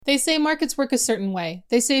They say markets work a certain way.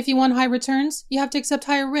 They say if you want high returns, you have to accept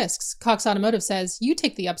higher risks. Cox Automotive says, you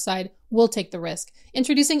take the upside, we'll take the risk.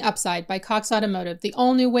 Introducing Upside by Cox Automotive, the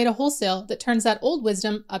all-new way to wholesale that turns that old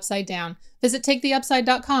wisdom upside down. Visit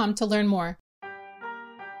taketheupside.com to learn more.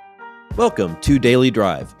 Welcome to Daily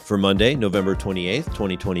Drive for Monday, November 28th,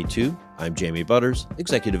 2022. I'm Jamie Butters,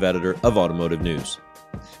 Executive Editor of Automotive News.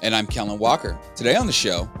 And I'm Kellen Walker. Today on the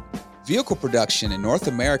show, vehicle production in North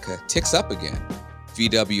America ticks up again.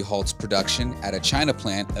 VW halts production at a China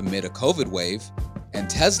plant amid a COVID wave, and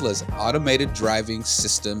Tesla's automated driving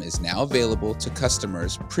system is now available to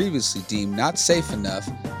customers previously deemed not safe enough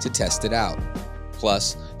to test it out.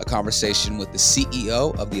 Plus, a conversation with the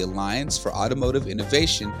CEO of the Alliance for Automotive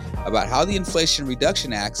Innovation about how the Inflation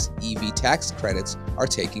Reduction Act's EV tax credits are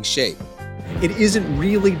taking shape. It isn't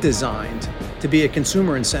really designed to be a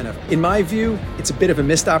consumer incentive. In my view, it's a bit of a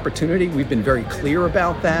missed opportunity. We've been very clear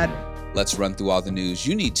about that. Let's run through all the news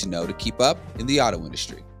you need to know to keep up in the auto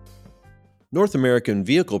industry. North American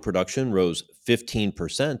vehicle production rose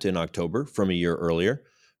 15% in October from a year earlier,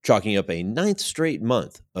 chalking up a ninth straight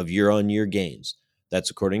month of year-on-year gains. That's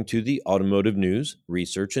according to the Automotive News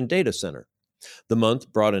Research and Data Center. The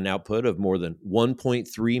month brought an output of more than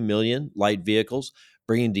 1.3 million light vehicles,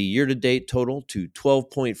 bringing the year-to-date total to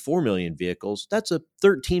 12.4 million vehicles. That's a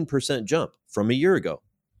 13% jump from a year ago.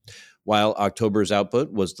 While October's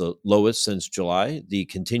output was the lowest since July, the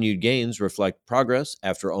continued gains reflect progress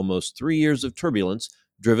after almost 3 years of turbulence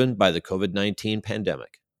driven by the COVID-19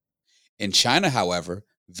 pandemic. In China, however,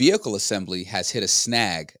 vehicle assembly has hit a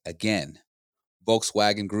snag again.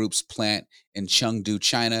 Volkswagen Group's plant in Chengdu,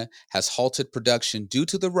 China, has halted production due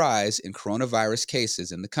to the rise in coronavirus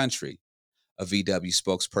cases in the country. A VW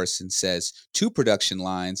spokesperson says 2 production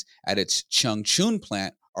lines at its Changchun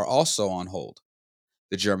plant are also on hold.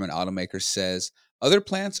 The German automaker says other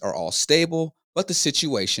plants are all stable, but the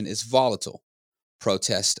situation is volatile.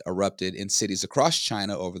 Protests erupted in cities across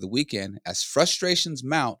China over the weekend as frustrations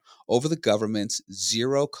mount over the government's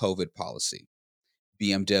zero COVID policy.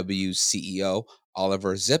 BMW's CEO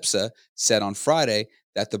Oliver Zipse said on Friday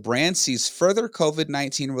that the brand sees further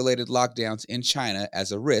COVID-19 related lockdowns in China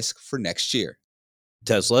as a risk for next year.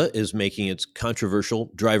 Tesla is making its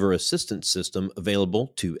controversial driver assistance system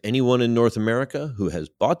available to anyone in North America who has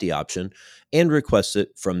bought the option and requests it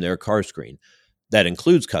from their car screen. That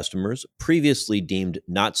includes customers previously deemed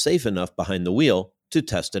not safe enough behind the wheel to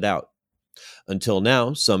test it out. Until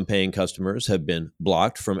now, some paying customers have been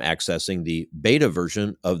blocked from accessing the beta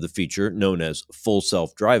version of the feature known as full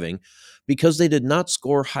self-driving because they did not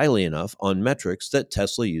score highly enough on metrics that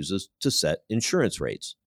Tesla uses to set insurance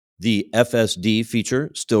rates. The FSD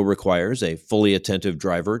feature still requires a fully attentive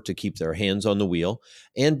driver to keep their hands on the wheel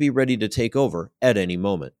and be ready to take over at any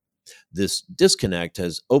moment. This disconnect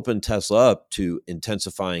has opened Tesla up to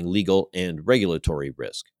intensifying legal and regulatory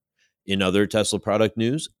risk. In other Tesla product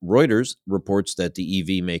news, Reuters reports that the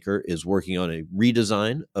EV maker is working on a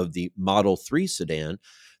redesign of the Model 3 sedan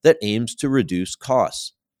that aims to reduce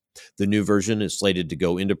costs. The new version is slated to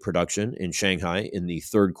go into production in Shanghai in the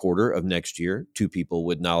third quarter of next year. 2 people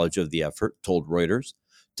with knowledge of the effort told Reuters.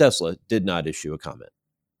 Tesla did not issue a comment.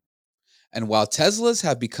 And while Teslas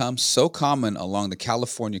have become so common along the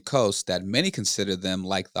California coast that many consider them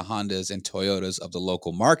like the Hondas and Toyotas of the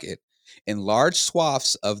local market, in large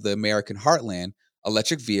swaths of the American heartland,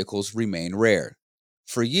 electric vehicles remain rare.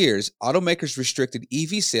 For years, automakers restricted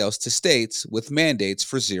EV sales to states with mandates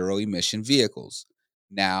for zero-emission vehicles.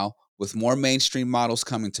 Now, with more mainstream models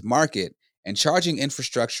coming to market and charging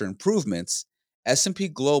infrastructure improvements, S&P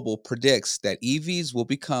Global predicts that EVs will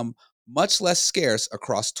become much less scarce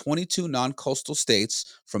across 22 non-coastal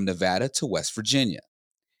states from Nevada to West Virginia.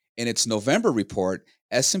 In its November report,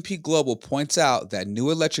 S&P Global points out that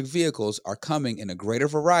new electric vehicles are coming in a greater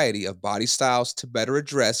variety of body styles to better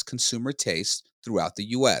address consumer tastes throughout the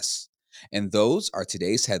U.S. And those are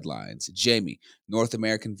today's headlines. Jamie, North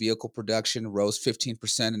American vehicle production rose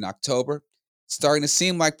 15% in October. Starting to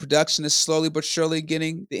seem like production is slowly but surely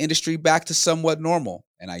getting the industry back to somewhat normal.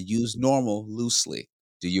 And I use normal loosely.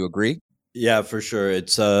 Do you agree? Yeah, for sure.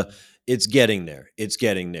 It's getting there. It's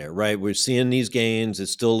getting there, right? We're seeing these gains.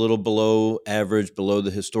 It's still a little below average, below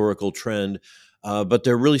the historical trend, but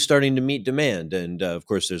they're really starting to meet demand. And of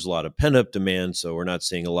course, there's a lot of pent-up demand, so we're not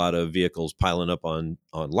seeing a lot of vehicles piling up on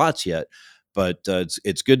lots yet. But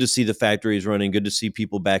it's good to see the factories running, good to see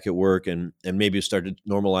people back at work, and maybe start to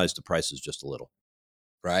normalize the prices just a little.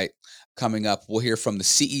 Right. Coming up, we'll hear from the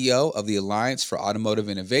CEO of the Alliance for Automotive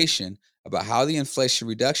Innovation about how the Inflation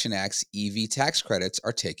Reduction Act's EV tax credits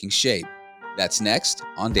are taking shape. That's next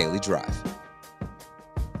on Daily Drive.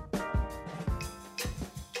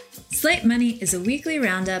 Slate Money is a weekly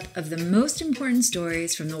roundup of the most important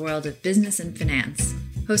stories from the world of business and finance,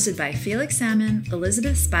 hosted by Felix Salmon,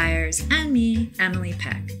 Elizabeth Spires, and me, Emily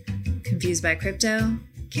Peck. Confused by crypto?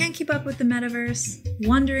 Can't keep up with the metaverse?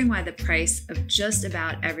 Wondering why the price of just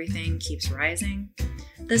about everything keeps rising?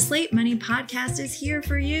 The Slate Money podcast is here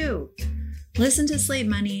for you. Listen to Slate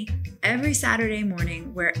Money every Saturday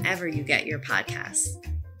morning wherever you get your podcasts.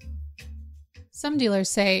 Some dealers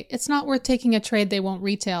say it's not worth taking a trade they won't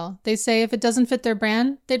retail. They say if it doesn't fit their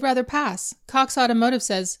brand, they'd rather pass. Cox Automotive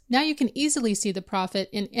says now you can easily see the profit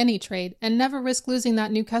in any trade and never risk losing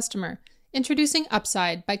that new customer. Introducing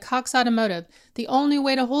Upside by Cox Automotive, the all-new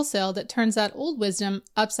way to wholesale that turns that old wisdom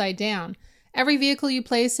upside down. Every vehicle you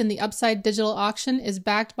place in the Upside digital auction is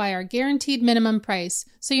backed by our guaranteed minimum price,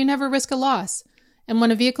 so you never risk a loss. And when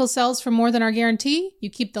a vehicle sells for more than our guarantee, you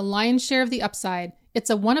keep the lion's share of the upside. It's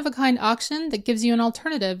a one-of-a-kind auction that gives you an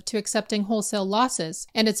alternative to accepting wholesale losses,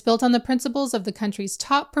 and it's built on the principles of the country's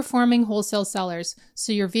top-performing wholesale sellers,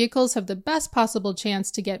 so your vehicles have the best possible chance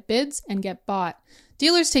to get bids and get bought.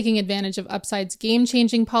 Dealers taking advantage of Upside's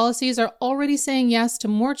game-changing policies are already saying yes to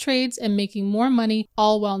more trades and making more money,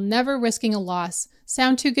 all while never risking a loss.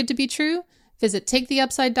 Sound too good to be true? Visit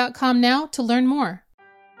TakeTheUpside.com now to learn more.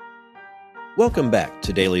 Welcome back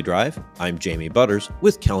to Daily Drive. I'm Jamie Butters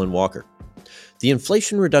with Kellen Walker. The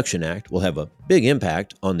Inflation Reduction Act will have a big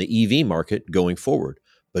impact on the EV market going forward,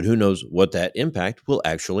 but who knows what that impact will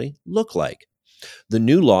actually look like. The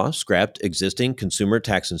new law scrapped existing consumer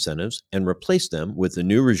tax incentives and replaced them with a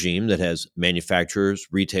new regime that has manufacturers,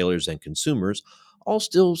 retailers, and consumers all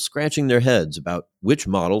still scratching their heads about which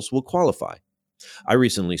models will qualify. I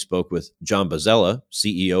recently spoke with John Bozzella,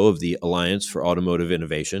 CEO of the Alliance for Automotive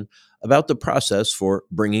Innovation, about the process for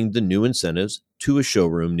bringing the new incentives to a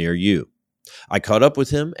showroom near you. I caught up with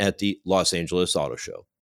him at the Los Angeles Auto Show.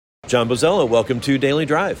 John Bozzella, welcome to Daily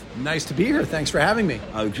Drive. Nice to be here. Thanks for having me.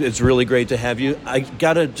 It's really great to have you. I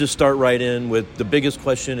got to just start right in with the biggest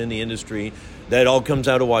question in the industry that all comes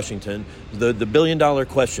out of Washington. The billion-dollar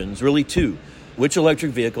questions, really two. Which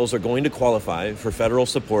electric vehicles are going to qualify for federal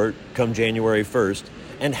support come January 1st,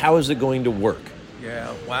 and how is it going to work?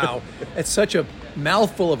 Yeah, wow. It's such a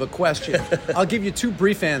mouthful of a question. I'll give you two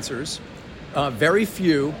brief answers. Very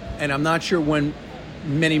few, and I'm not sure when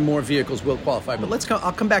many more vehicles will qualify. But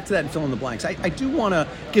I'll come back to that and fill in the blanks. I do want to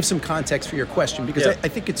give some context for your question because I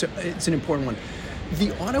think it's an important one.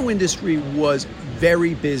 The auto industry was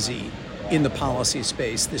very busy in the policy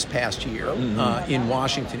space this past year in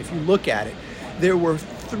Washington. If you look at it, there were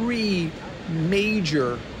three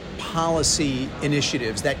major policy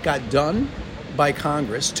initiatives that got done by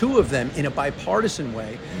Congress, two of them in a bipartisan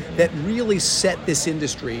way, that really set this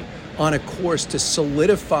industry on a course to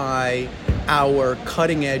solidify our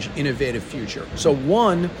cutting-edge, innovative future. So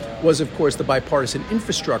one was, of course, the bipartisan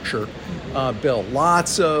infrastructure bill.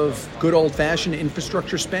 Lots of good old-fashioned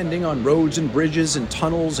infrastructure spending on roads and bridges and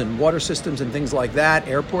tunnels and water systems and things like that,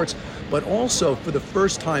 airports, but also, for the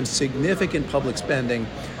first time, significant public spending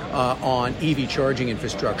on EV charging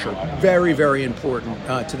infrastructure. Very, very important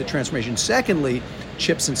to the transformation. Secondly,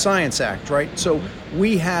 CHIPS and Science Act, right? So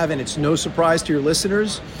we have, and it's no surprise to your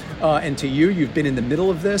listeners and to you, you've been in the middle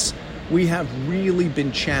of this, we have really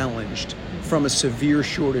been challenged from a severe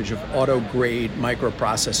shortage of auto-grade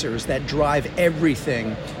microprocessors that drive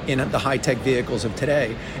everything in the high-tech vehicles of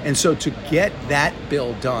today. And so to get that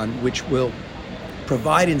bill done, which will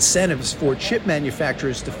provide incentives for chip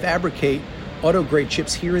manufacturers to fabricate auto-grade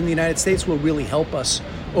chips here in the United States, will really help us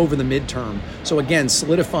over the midterm. So again,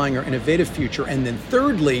 solidifying our innovative future. And then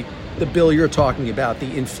thirdly, the bill you're talking about,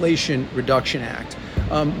 the Inflation Reduction Act,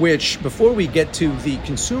 which, before we get to the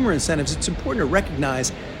consumer incentives, it's important to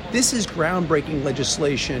recognize this is groundbreaking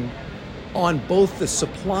legislation on both the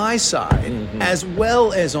supply side as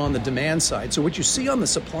well as on the demand side. So what you see on the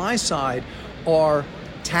supply side are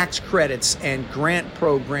tax credits and grant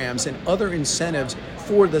programs and other incentives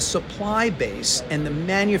for the supply base and the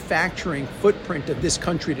manufacturing footprint of this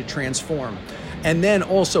country to transform. And then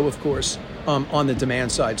also, of course, on the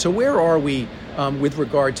demand side. So where are we with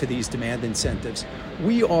regard to these demand incentives?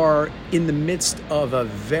 We are in the midst of a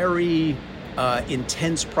very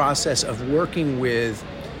intense process of working with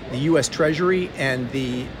the U.S. Treasury and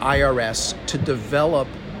the IRS to develop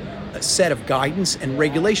a set of guidance and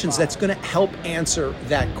regulations that's going to help answer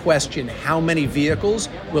that question: how many vehicles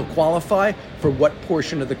will qualify for what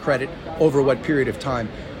portion of the credit over what period of time?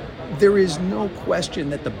 There is no question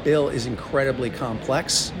that the bill is incredibly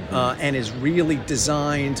complex and is really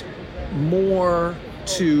designed more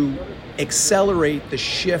to accelerate the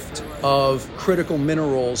shift of critical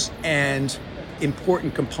minerals and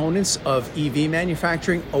important components of EV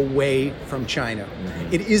manufacturing away from China.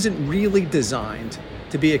 It isn't really designed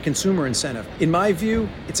to be a consumer incentive. In my view,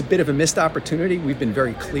 it's a bit of a missed opportunity. We've been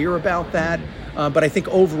very clear about that. But I think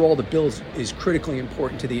overall the bill is critically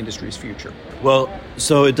important to the industry's future. Well,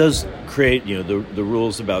 so it does create, the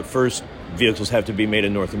rules about first vehicles have to be made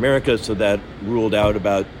in North America, so that ruled out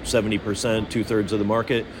about 70%, 2/3 of the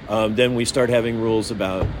market. Then we start having rules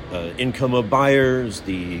about income of buyers,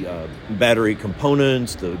 the battery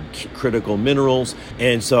components, the critical minerals.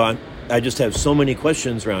 And so I just have so many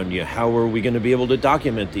questions around how are we going to be able to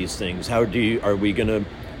document these things? Are we going to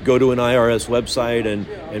go to an IRS website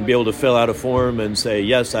and be able to fill out a form and say,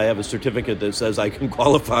 yes, I have a certificate that says I can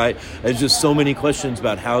qualify? There's just so many questions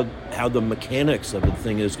about how the mechanics of the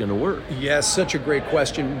thing is going to work. Yes, such a great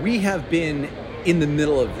question. We have been in the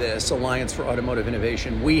middle of this, Alliance for Automotive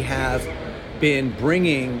Innovation. We have been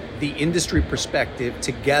bringing the industry perspective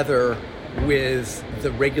together with the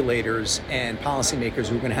regulators and policymakers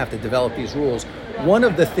who are going to have to develop these rules. One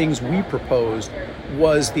of the things we proposed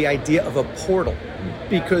was the idea of a portal,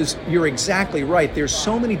 because you're exactly right. There's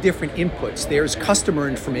so many different inputs. There's customer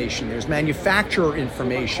information, there's manufacturer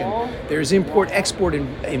information, there's import-export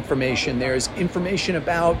information, there's information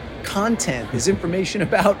about content, there's information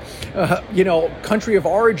about, country of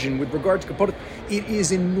origin with regard to components. It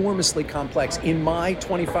is enormously complex. In my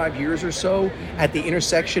 25 years or so at the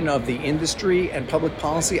intersection of the industry and public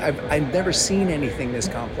policy, I've never seen anything this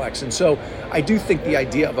complex. And so I do think the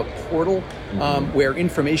idea of a portal where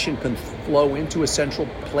information can flow into a central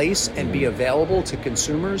place and be available to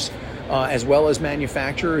consumers as well as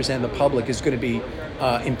manufacturers and the public is going to be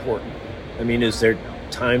important. I mean, is there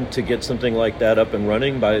time to get something like that up and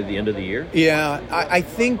running by the end of the year? Yeah, I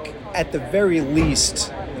think at the very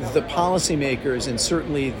least, the policymakers and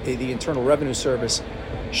certainly the Internal Revenue Service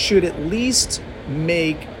should at least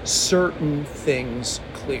make certain things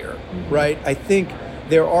clear, right? I think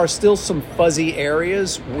there are still some fuzzy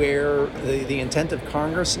areas where the intent of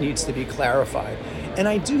Congress needs to be clarified. And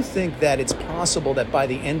I do think that it's possible that by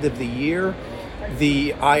the end of the year,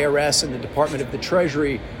 the IRS and the Department of the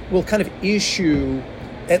Treasury will kind of issue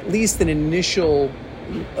at least an initial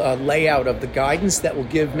layout of the guidance that will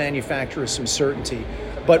give manufacturers some certainty.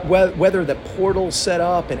 But whether the portal's set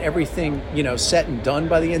up and everything, set and done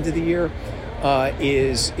by the end of the year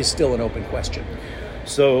is still an open question.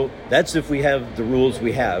 So that's if we have the rules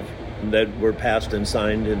we have that were passed and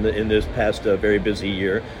signed in this past very busy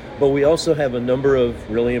year. But we also have a number of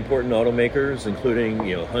really important automakers, including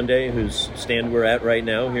Hyundai, whose stand we're at right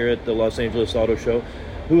now here at the Los Angeles Auto Show,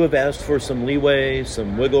 who have asked for some leeway,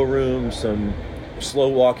 some wiggle room, some slow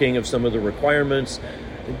walking of some of the requirements.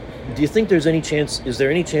 Do you think is there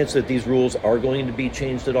any chance that these rules are going to be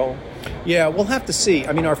changed at all? Yeah, we'll have to see.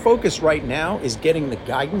 I mean, our focus right now is getting the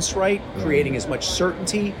guidance right, creating as much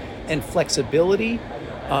certainty and flexibility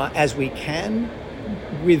as we can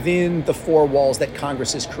within the four walls that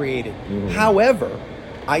Congress has created. However,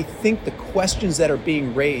 I think the questions that are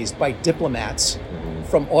being raised by diplomats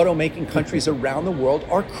from automaking countries around the world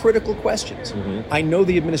are critical questions. I know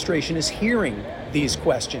the administration is hearing these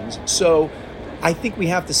questions. So I think we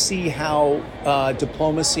have to see how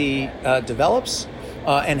diplomacy develops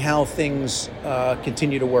and how things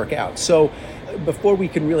continue to work out. So before we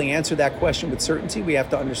can really answer that question with certainty, we have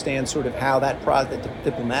to understand sort of how the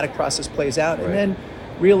diplomatic process plays out, and then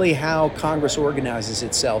really how Congress organizes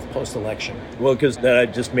itself post-election. Well, because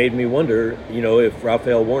that just made me wonder, if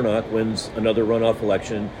Raphael Warnock wins another runoff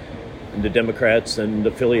election, and the Democrats and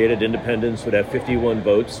affiliated independents would have 51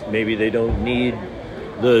 votes, maybe they don't need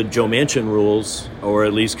the Joe Manchin rules, or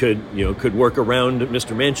at least could work around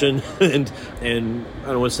Mr. Manchin and I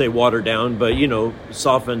don't want to say water down, but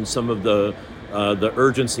soften some of the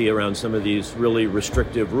urgency around some of these really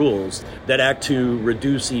restrictive rules that act to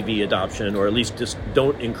reduce EV adoption, or at least just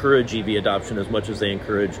don't encourage EV adoption as much as they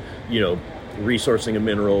encourage resourcing of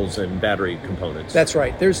minerals and battery components. That's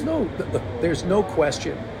right. There's no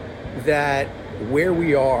question that where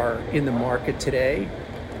we are in the market today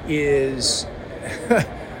is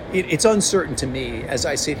it's uncertain to me as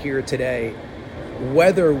I sit here today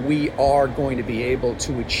whether we are going to be able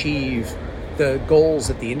to achieve the goals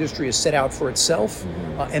that the industry has set out for itself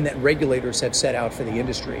and that regulators have set out for the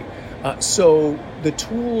industry. So the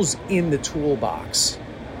tools in the toolbox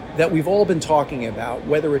that we've all been talking about,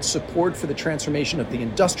 whether it's support for the transformation of the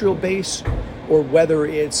industrial base or whether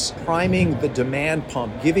it's priming the demand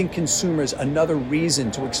pump, giving consumers another reason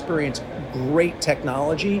to experience great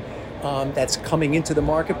technology that's coming into the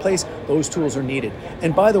marketplace, those tools are needed.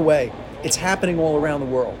 And by the way, It's happening all around the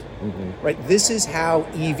world, right? This is how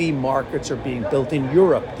EV markets are being built in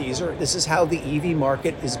Europe. This is how the EV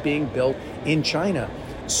market is being built in China.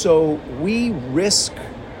 So we risk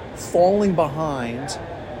falling behind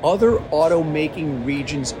other automaking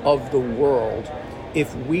regions of the world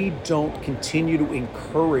if we don't continue to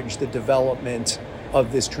encourage the development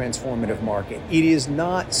of this transformative market. It is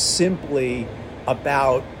not simply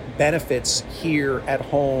about benefits here at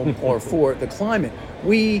home or for the climate.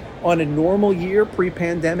 We, on a normal year,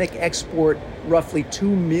 pre-pandemic, export roughly 2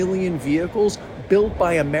 million vehicles built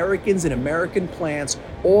by Americans in American plants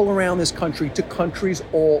all around this country to countries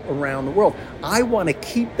all around the world. I want to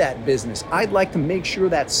keep that business. I'd like to make sure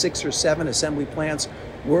that 6 or 7 assembly plants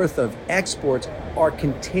worth of exports are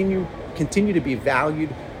continue to be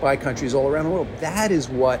valued by countries all around the world. That is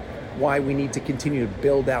why we need to continue to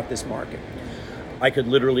build out this market. I could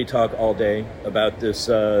literally talk all day about this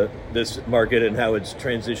market and how it's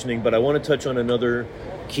transitioning, but I want to touch on another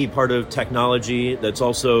key part of technology that's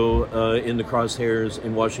also in the crosshairs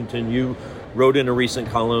in Washington. You wrote in a recent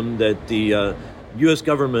column that the U.S.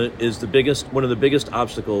 government is one of the biggest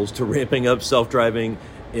obstacles to ramping up self-driving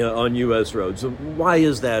on U.S. roads. So why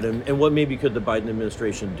is that, and what maybe could the Biden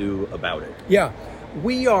administration do about it? Yeah.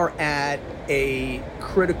 We are at a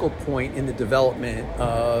critical point in the development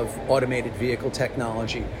of automated vehicle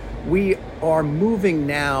technology. We are moving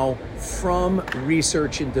now from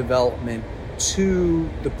research and development to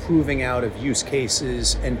the proving out of use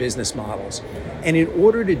cases and business models. And in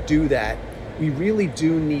order to do that, we really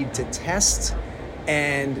do need to test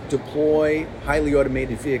and deploy highly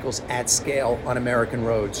automated vehicles at scale on American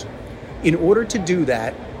roads. In order to do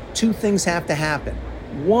that, 2 things have to happen.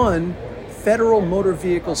 One, federal motor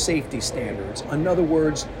vehicle safety standards. In other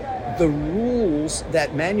words, the rules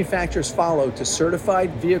that manufacturers follow to certify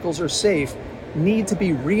vehicles are safe need to be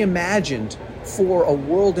reimagined for a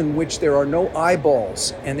world in which there are no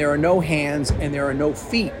eyeballs and there are no hands and there are no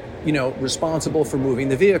feet, responsible for moving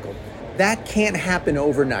the vehicle. That can't happen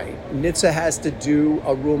overnight. NHTSA has to do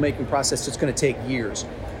a rulemaking process that's going to take years.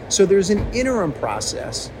 So there's an interim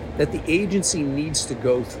process that the agency needs to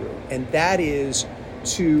go through, and that is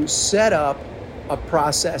to set up a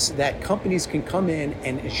process that companies can come in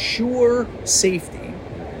and assure safety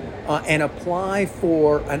and apply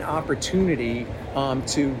for an opportunity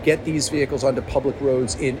to get these vehicles onto public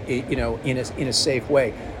roads in a safe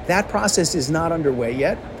way. That process is not underway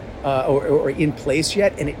yet or in place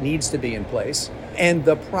yet, and it needs to be in place. And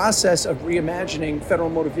the process of reimagining federal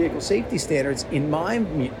motor vehicle safety standards, in my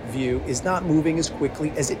view, is not moving as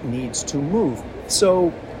quickly as it needs to move. So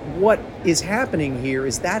what is happening here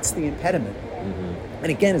is that's the impediment. And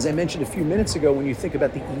again, as I mentioned a few minutes ago, when you think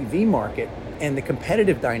about the EV market and the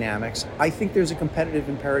competitive dynamics, I think there's a competitive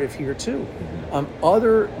imperative here too.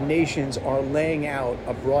 Other nations are laying out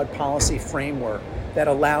a broad policy framework that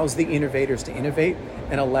allows the innovators to innovate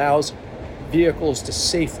and allows vehicles to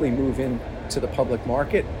safely move into the public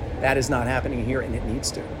market. That is not happening here, and it needs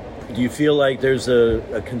to. Do you feel like there's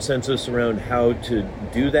a consensus around how to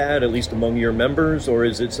do that, at least among your members, or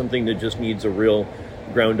is it something that just needs a real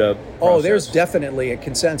ground up process? Oh, there's definitely a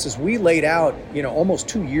consensus. We laid out, almost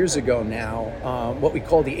 2 years ago now, what we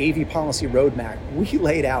call the AV policy roadmap. We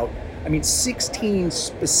laid out, 16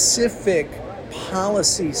 specific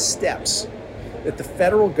policy steps that the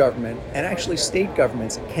federal government and actually state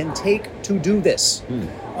governments can take to do this.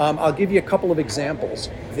 I'll give you a couple of examples.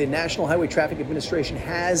 The National Highway Traffic Administration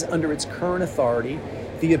has, under its current authority,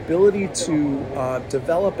 the ability to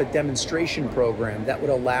develop a demonstration program that would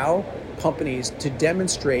allow companies to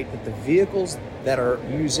demonstrate that the vehicles that are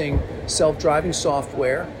using self-driving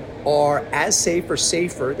software are as safe or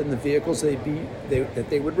safer than the vehicles that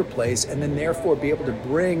they would replace, and then therefore be able to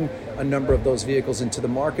bring a number of those vehicles into the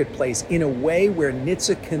marketplace in a way where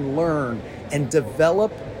NHTSA can learn and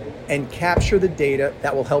develop and capture the data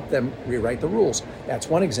that will help them rewrite the rules. That's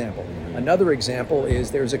one example. Another example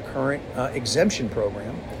is there's a current exemption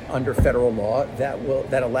program under federal law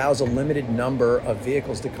that allows a limited number of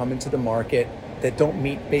vehicles to come into the market that don't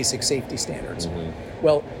meet basic safety standards.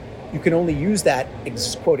 Well, you can only use that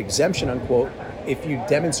quote exemption unquote if you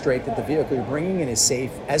demonstrate that the vehicle you're bringing in is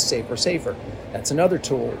safe or safer. That's another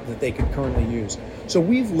tool that they could currently use. So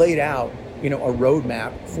we've laid out a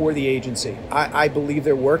roadmap for the agency. I believe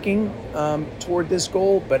they're working toward this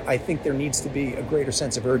goal, but I think there needs to be a greater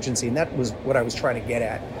sense of urgency, and that was what I was trying to get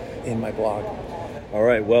at in my blog. All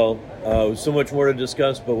right, well, so much more to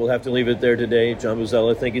discuss, but we'll have to leave it there today. John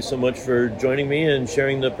Bozzella, thank you so much for joining me and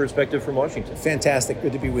sharing the perspective from Washington. Fantastic.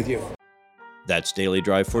 Good to be with you. That's Daily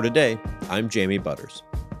Drive for today. I'm Jamie Butters.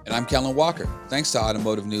 And I'm Kellen Walker. Thanks to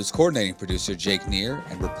Automotive News coordinating producer Jake Neer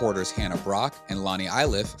and reporters Hannah Brock and Lonnie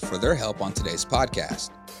Iliff for their help on today's podcast.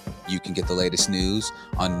 You can get the latest news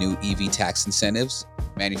on new EV tax incentives,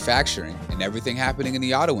 manufacturing, and everything happening in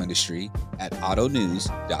the auto industry at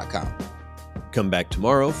autonews.com. Come back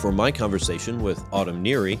tomorrow for my conversation with Autumn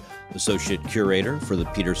Neary, Associate Curator for the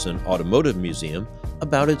Peterson Automotive Museum,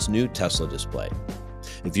 about its new Tesla display.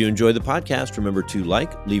 If you enjoy the podcast, remember to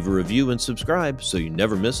like, leave a review, and subscribe so you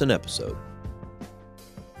never miss an episode.